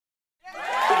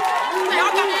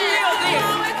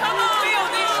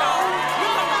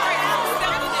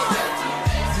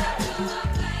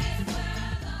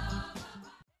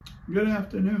Good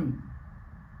afternoon.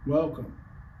 Welcome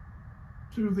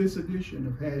to this edition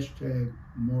of Hashtag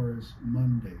Morris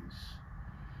Mondays.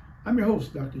 I'm your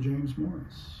host, Dr. James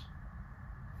Morris,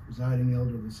 presiding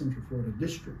elder of the Central Florida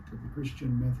District of the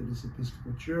Christian Methodist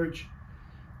Episcopal Church,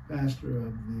 pastor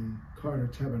of the Carter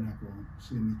Tabernacle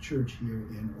Church here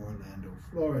in Orlando,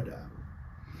 Florida.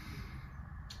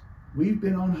 We've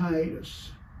been on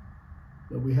hiatus,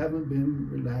 but we haven't been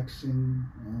relaxing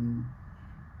on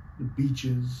the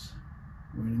beaches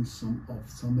or in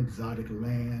some exotic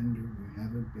land. We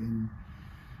haven't been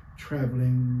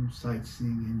traveling,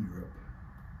 sightseeing in Europe.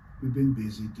 We've been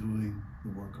busy doing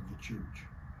the work of the church.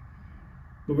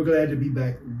 But we're glad to be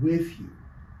back with you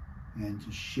and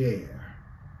to share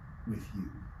with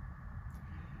you.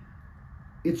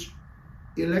 It's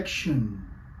election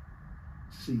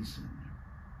season.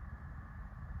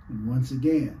 And once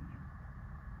again,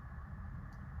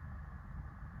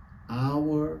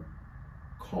 our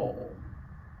call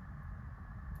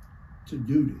to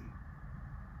duty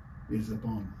is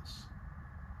upon us.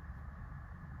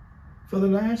 For the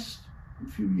last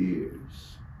few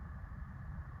years,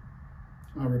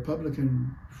 our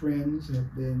Republican friends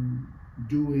have been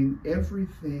doing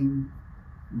everything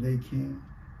they can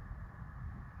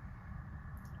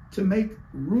to make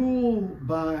rule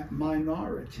by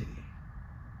minority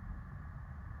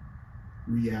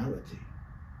reality.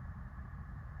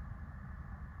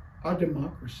 Our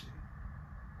democracy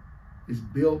is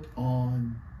built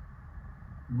on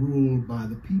rule by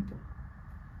the people.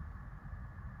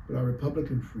 But our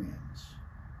Republican friends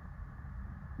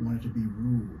want it to be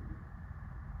ruled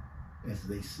as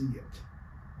they see it.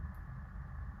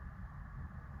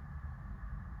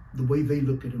 The way they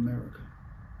look at America,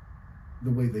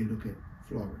 the way they look at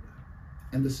Florida,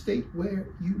 and the state where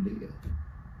you live.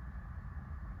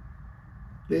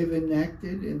 They've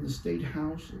enacted in the state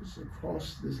houses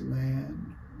across this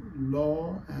land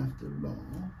law after law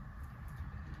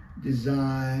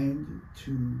designed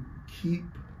to keep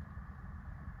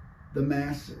the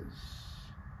masses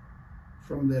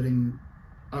from letting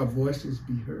our voices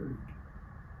be heard,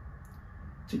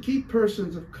 to keep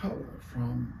persons of color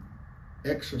from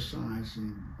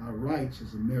exercising our rights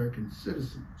as American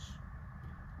citizens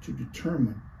to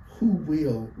determine who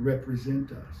will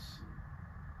represent us.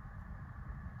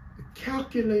 A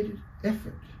calculated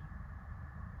effort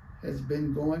has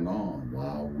been going on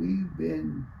while we've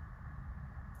been,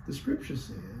 the scripture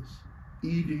says,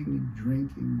 eating and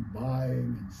drinking,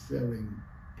 buying and selling,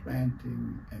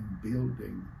 planting and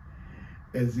building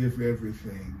as if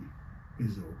everything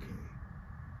is okay.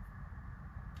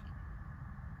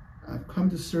 I've come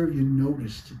to serve you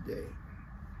notice today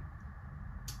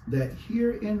that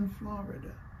here in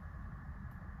Florida,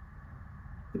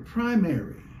 the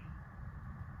primary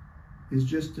is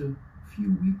just a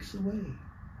few weeks away.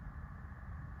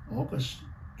 August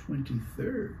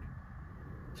 23rd,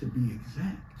 to be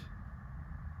exact.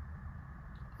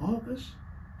 August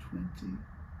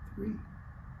 23.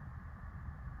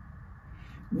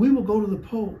 We will go to the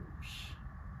polls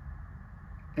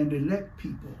and elect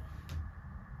people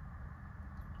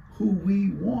who we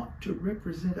want to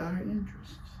represent our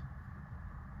interests.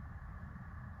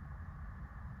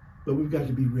 But we've got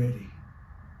to be ready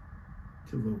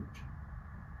to vote.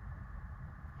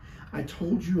 I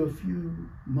told you a few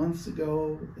months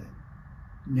ago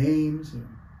that names are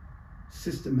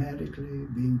systematically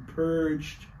being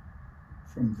purged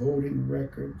from voting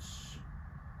records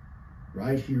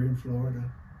right here in Florida.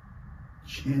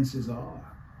 Chances are,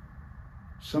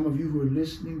 some of you who are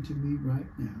listening to me right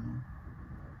now,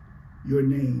 your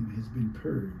name has been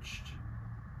purged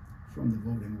from the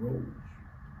voting rolls.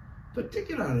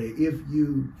 Particularly if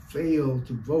you failed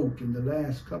to vote in the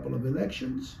last couple of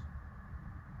elections,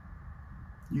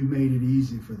 you made it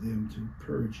easy for them to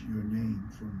purge your name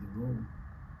from the roll.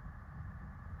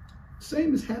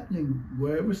 Same is happening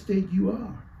wherever state you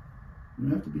are. You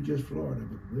don't have to be just Florida,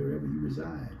 but wherever you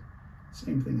reside.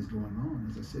 Same thing is going on,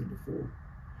 as I said before.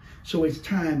 So it's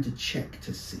time to check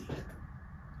to see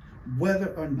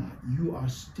whether or not you are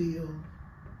still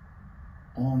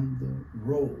on the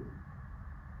roll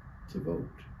to vote.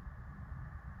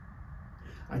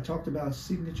 I talked about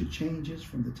signature changes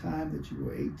from the time that you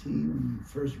were 18 when you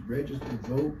first registered to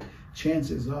vote.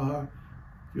 Chances are,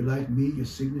 if you're like me, your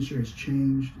signature has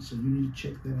changed, so you need to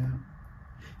check that out.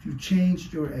 If you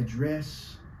changed your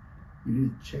address, you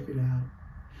need to check it out.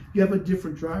 If you have a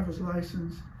different driver's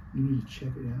license, you need to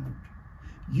check it out.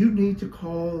 You need to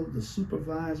call the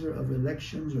supervisor of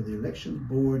elections or the elections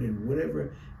board in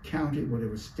whatever county,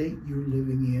 whatever state you're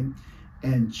living in,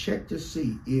 and check to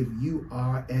see if you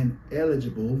are an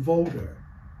eligible voter.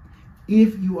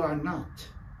 If you are not,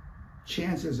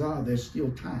 chances are there's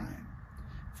still time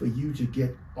for you to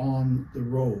get on the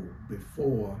roll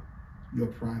before your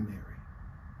primary.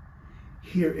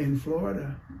 Here in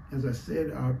Florida, as I said,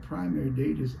 our primary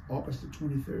date is August the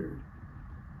 23rd.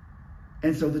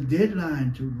 And so the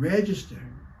deadline to register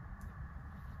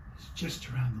is just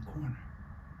around the corner,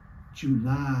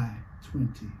 July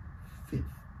 25th.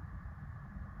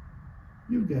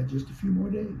 You've got just a few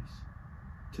more days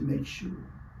to make sure.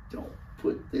 Don't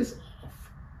put this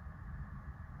off.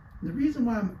 The reason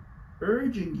why I'm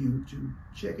urging you to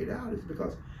check it out is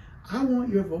because I want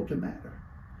your vote to matter.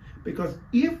 Because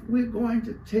if we're going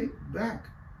to take back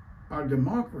our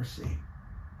democracy,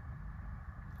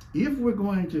 if we're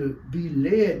going to be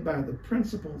led by the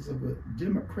principles of a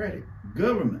democratic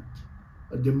government,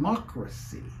 a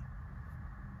democracy,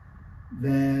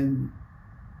 then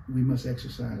we must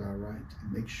exercise our rights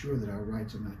and make sure that our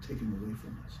rights are not taken away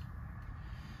from us.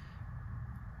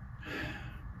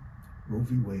 Roe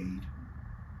v. Wade,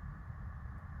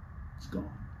 it's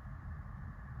gone.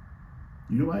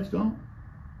 You know why it's gone?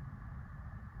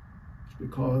 It's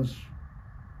because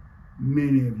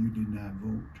many of you did not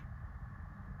vote.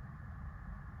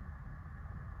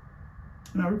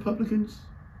 And our Republicans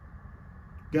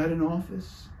got in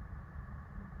office.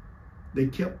 They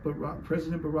kept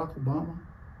President Barack Obama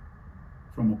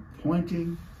from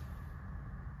appointing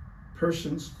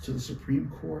persons to the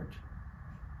Supreme Court,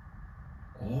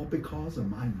 all because a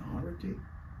minority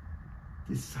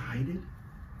decided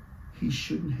he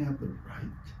shouldn't have the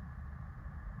right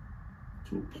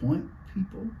to appoint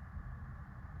people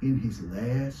in his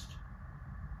last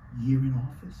year in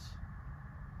office.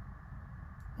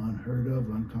 Unheard of,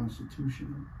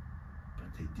 unconstitutional,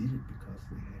 but they did it because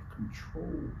they had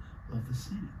control of the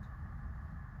Senate.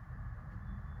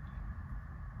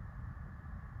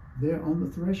 They're on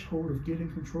the threshold of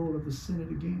getting control of the Senate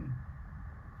again.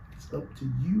 It's up to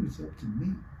you, it's up to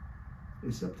me.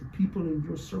 It's up to people in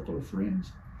your circle of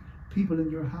friends, people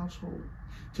in your household,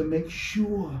 to make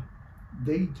sure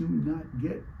they do not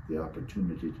get the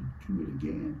opportunity to do it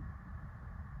again.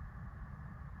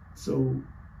 So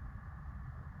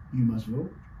you must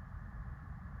vote.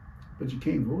 But you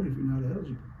can't vote if you're not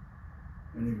eligible.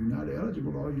 And if you're not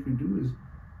eligible, all you can do is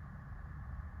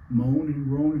moan and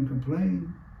groan and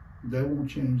complain. That won't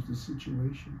change the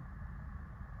situation.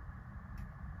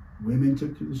 Women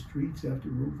took to the streets after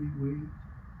Roe v. Wade.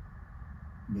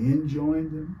 Men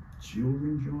joined them.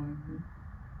 Children joined them.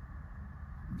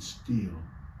 And still,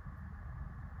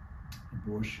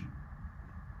 abortion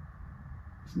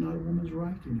is not a woman's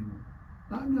right anymore.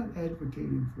 I'm not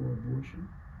advocating for abortion,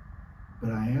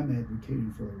 but I am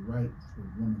advocating for the right for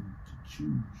a woman to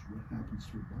choose what happens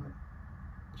to her body.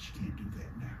 She can't do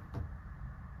that now.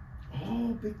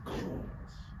 All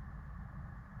because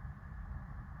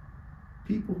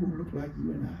people who look like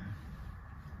you and I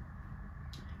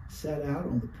sat out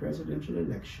on the presidential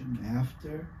election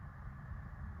after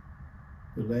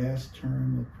the last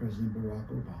term of President Barack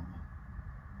Obama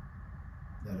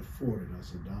that afforded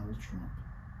us a Donald Trump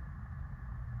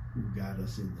who got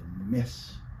us in the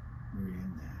mess we're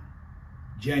in now.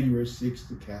 January 6th,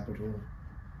 the Capitol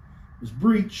was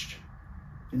breached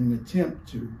in an attempt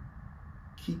to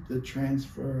keep the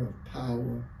transfer of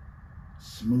power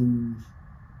smooth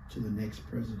to the next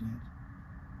president.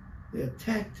 They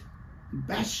attacked the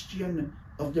bastion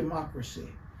of democracy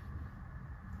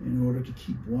in order to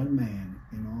keep one man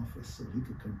in office so he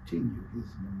could continue his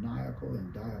maniacal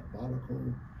and diabolical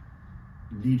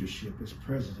leadership as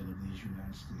president of these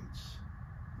United States.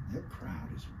 And that crowd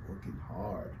is working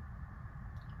hard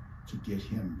to get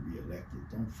him reelected.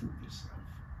 Don't fool yourself.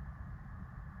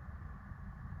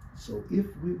 So if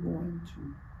we're going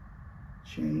to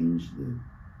change the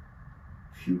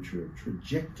future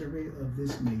trajectory of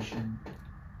this nation,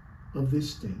 of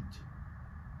this state,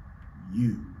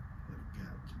 you have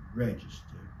got to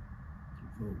register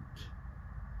to vote.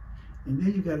 And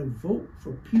then you got to vote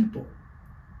for people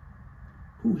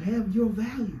who have your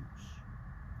values.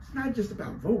 It's not just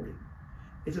about voting.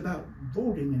 It's about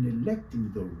voting and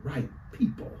electing the right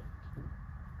people.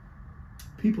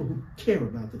 People who care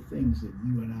about the things that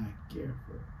you and I care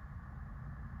for.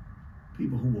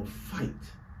 People who will fight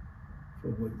for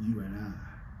what you and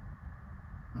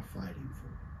I are fighting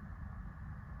for.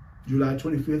 July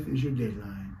 25th is your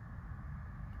deadline.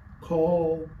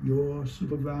 Call your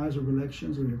supervisor of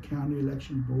elections or your county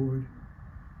election board.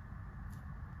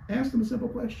 Ask them a simple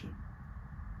question.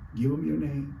 Give them your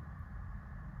name.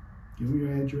 Give them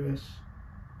your address.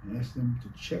 And ask them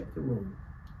to check the roll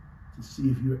to see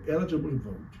if you're eligible to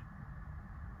vote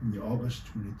in the August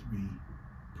 23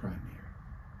 primary.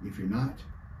 If you're not,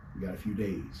 you got a few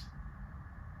days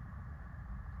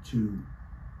to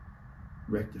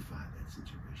rectify that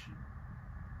situation.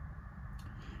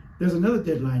 There's another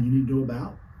deadline you need to know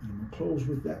about, and I'm going to close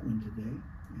with that one today,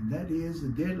 and that is the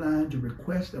deadline to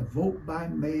request a vote by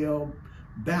mail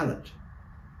ballot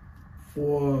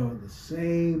for the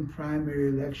same primary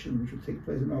election, which will take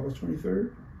place on August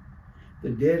 23rd. The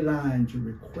deadline to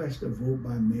request a vote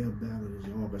by mail ballot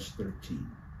is August 13th.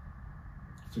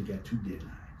 So you got two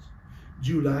deadlines.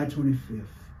 July 25th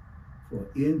for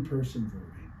in-person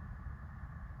voting.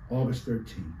 August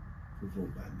 13th for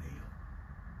vote by mail.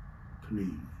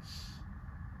 Please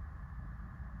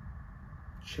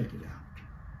check it out.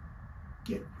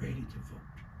 Get ready to vote.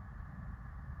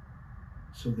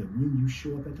 So that when you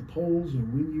show up at the polls or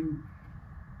when you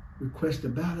request a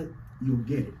ballot, you'll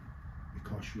get it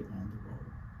because you're on the roll.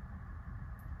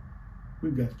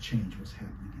 We've got to change what's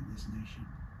happening in this nation.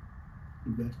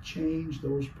 We've got to change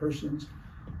those persons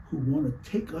who want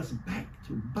to take us back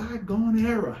to bygone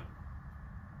era.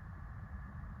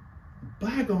 A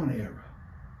bygone era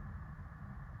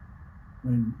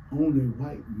when only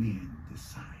white men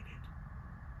decided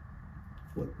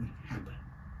what would happen,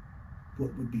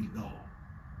 what would be law,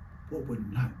 what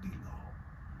would not be law,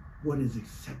 what is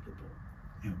acceptable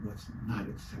and what's not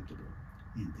acceptable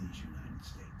in these United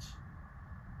States.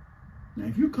 Now,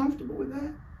 if you're comfortable with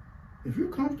that, if you're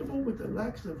comfortable with the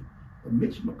likes of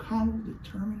Mitch McConnell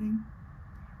determining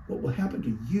what will happen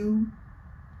to you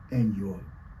and your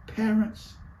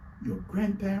parents, your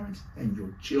grandparents, and your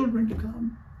children to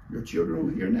come, your children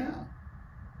over here now,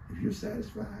 if you're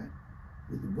satisfied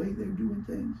with the way they're doing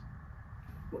things,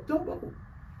 well, don't vote.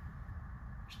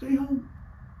 Stay home.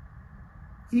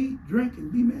 Eat, drink,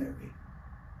 and be merry.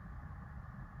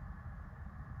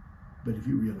 But if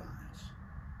you realize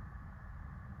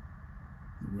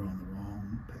that we're on the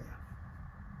wrong path,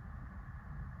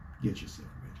 get yourself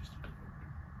registered to vote.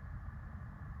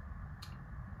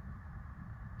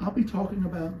 I'll be talking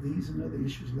about these and other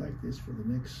issues like this for the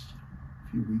next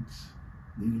few weeks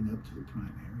leading up to the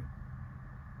primary.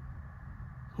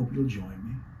 Hope you'll join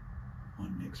me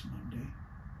on next Monday.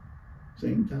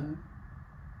 Same time,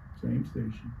 same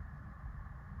station.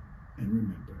 And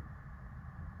remember,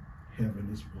 heaven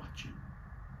is watching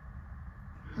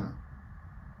how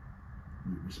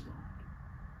we respond.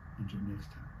 Until next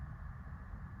time,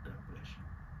 God bless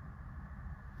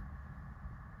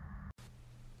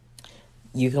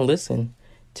you. You can listen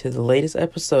to the latest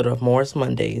episode of Morris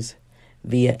Mondays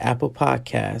via Apple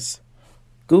Podcasts,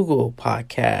 Google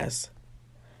Podcasts,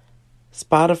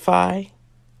 Spotify,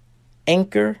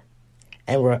 Anchor,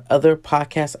 and where other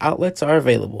podcast outlets are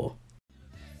available.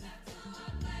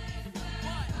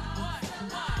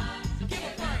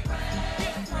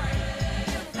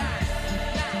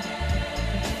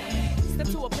 Step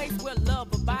to a place where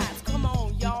love abides. Come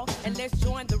on, y'all, and let's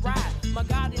join the ride. My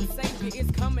God and Savior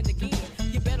is coming again.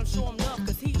 You better show him love,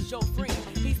 cause he's your friend.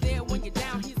 He's there when you're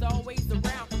down, he's always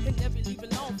around. He'll never leave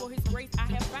alone, for his grace I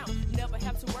have found. Never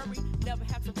have to worry, never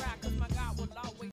have to cry, cause my God